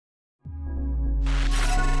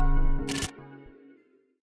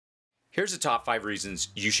Here's the top 5 reasons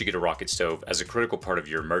you should get a rocket stove as a critical part of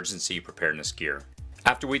your emergency preparedness gear.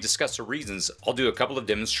 After we discuss the reasons, I'll do a couple of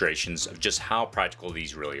demonstrations of just how practical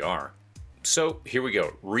these really are. So here we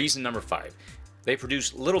go. Reason number 5. They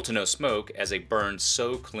produce little to no smoke as they burn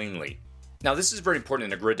so cleanly. Now this is very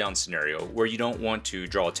important in a grid down scenario where you don't want to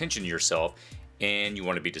draw attention to yourself and you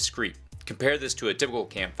want to be discreet. Compare this to a typical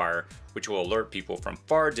campfire, which will alert people from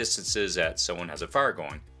far distances that someone has a fire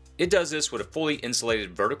going. It does this with a fully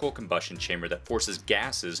insulated vertical combustion chamber that forces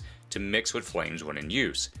gases to mix with flames when in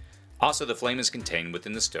use. Also, the flame is contained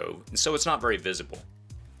within the stove, and so it's not very visible.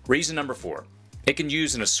 Reason number 4. It can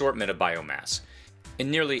use an assortment of biomass.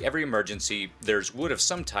 In nearly every emergency, there's wood of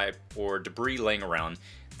some type or debris laying around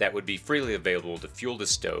that would be freely available to fuel the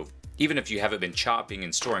stove, even if you haven't been chopping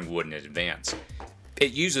and storing wood in advance.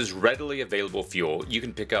 It uses readily available fuel you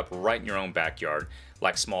can pick up right in your own backyard,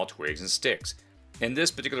 like small twigs and sticks. And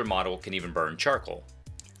this particular model can even burn charcoal.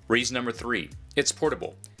 Reason number 3. It's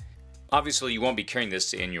portable. Obviously, you won't be carrying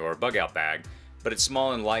this in your bug out bag, but it's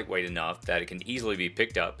small and lightweight enough that it can easily be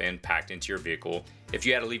picked up and packed into your vehicle if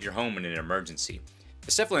you had to leave your home in an emergency.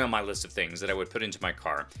 It's definitely on my list of things that I would put into my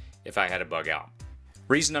car if I had a bug out.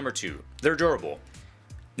 Reason number 2. They're durable.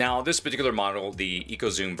 Now, this particular model, the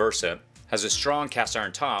ecozoom Versa, has a strong cast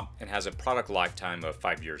iron top and has a product lifetime of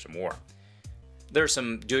 5 years or more. There are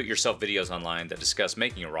some do-it-yourself videos online that discuss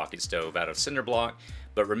making a rocket stove out of cinder block,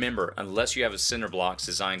 but remember, unless you have a cinder blocks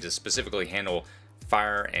designed to specifically handle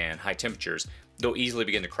fire and high temperatures, they'll easily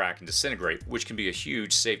begin to crack and disintegrate, which can be a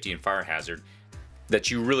huge safety and fire hazard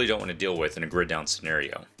that you really don't want to deal with in a grid down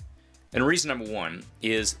scenario. And reason number 1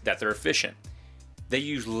 is that they're efficient. They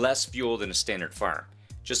use less fuel than a standard fire.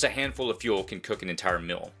 Just a handful of fuel can cook an entire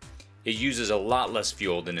meal. It uses a lot less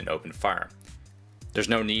fuel than an open fire. There's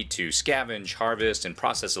no need to scavenge, harvest, and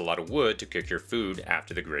process a lot of wood to cook your food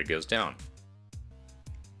after the grid goes down.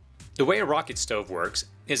 The way a rocket stove works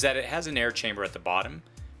is that it has an air chamber at the bottom,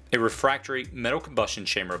 a refractory metal combustion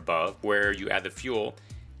chamber above where you add the fuel,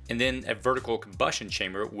 and then a vertical combustion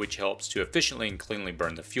chamber which helps to efficiently and cleanly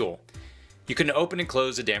burn the fuel. You can open and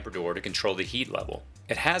close the damper door to control the heat level.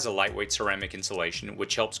 It has a lightweight ceramic insulation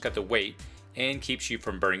which helps cut the weight and keeps you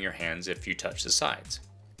from burning your hands if you touch the sides.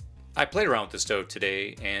 I played around with the stove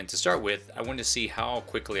today, and to start with, I wanted to see how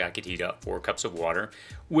quickly I could heat up 4 cups of water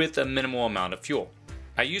with a minimal amount of fuel.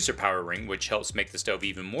 I used a power ring, which helps make the stove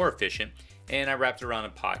even more efficient, and I wrapped it around a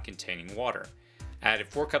pot containing water. I added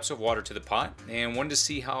 4 cups of water to the pot and wanted to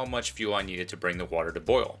see how much fuel I needed to bring the water to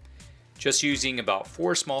boil. Just using about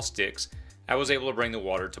 4 small sticks, I was able to bring the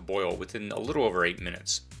water to boil within a little over 8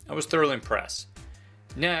 minutes. I was thoroughly impressed.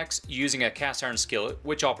 Next, using a cast iron skillet,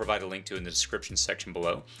 which I'll provide a link to in the description section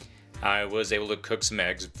below, I was able to cook some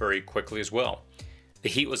eggs very quickly as well. The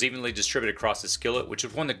heat was evenly distributed across the skillet, which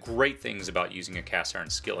is one of the great things about using a cast iron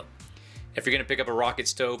skillet. If you're going to pick up a rocket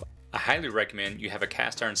stove, I highly recommend you have a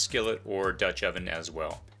cast iron skillet or Dutch oven as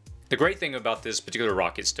well. The great thing about this particular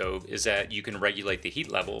rocket stove is that you can regulate the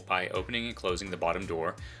heat level by opening and closing the bottom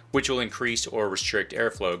door, which will increase or restrict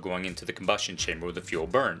airflow going into the combustion chamber where the fuel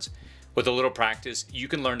burns. With a little practice, you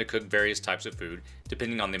can learn to cook various types of food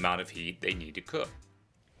depending on the amount of heat they need to cook.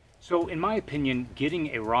 So in my opinion,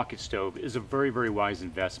 getting a rocket stove is a very, very wise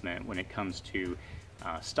investment when it comes to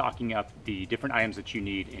stocking up the different items that you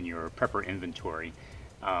need in your prepper inventory.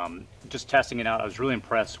 Just testing it out, I was really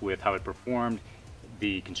impressed with how it performed,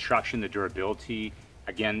 the construction, the durability.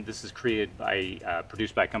 Again, this is produced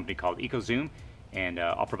by a company called ecozoom, and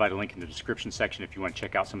I'll provide a link in the description section if you want to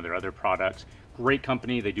check out some of their other products. Great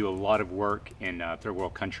company, they do a lot of work in third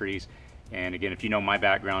world countries. And again, if you know my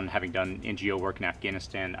background, having done NGO work in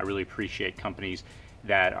Afghanistan, I really appreciate companies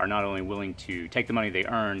that are not only willing to take the money they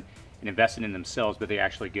earn and invest it in themselves, but they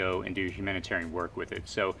actually go and do humanitarian work with it.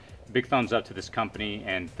 So big thumbs up to this company,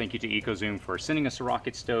 and thank you to ecozoom for sending us a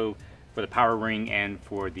rocket stove, for the power ring, and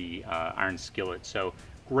for the iron skillet. So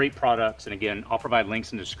great products, and again, I'll provide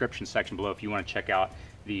links in the description section below if you want to check out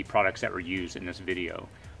the products that were used in this video.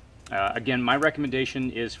 Again, my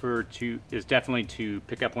recommendation is definitely to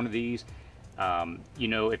pick up one of these. You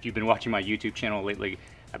know, if you've been watching my YouTube channel lately,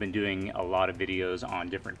 I've been doing a lot of videos on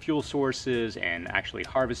different fuel sources and actually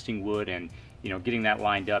harvesting wood and, you know, getting that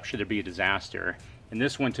lined up should there be a disaster. And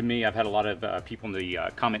this one, to me, I've had a lot of people in the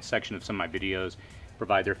comment section of some of my videos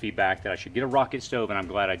provide their feedback that I should get a rocket stove, and I'm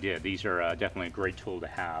glad I did. These are definitely a great tool to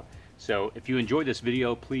have. So if you enjoyed this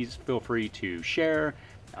video, please feel free to share,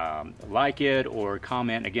 like it, or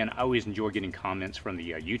comment. Again, I always enjoy getting comments from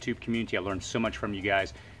the YouTube community. I learned so much from you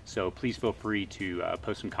guys, so please feel free to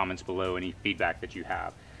post some comments below, any feedback that you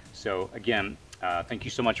have. So again, thank you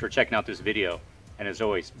so much for checking out this video, and as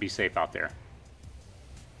always, be safe out there.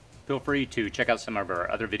 Feel free to check out some of our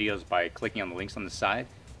other videos by clicking on the links on the side,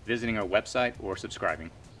 visiting our website, or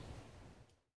subscribing.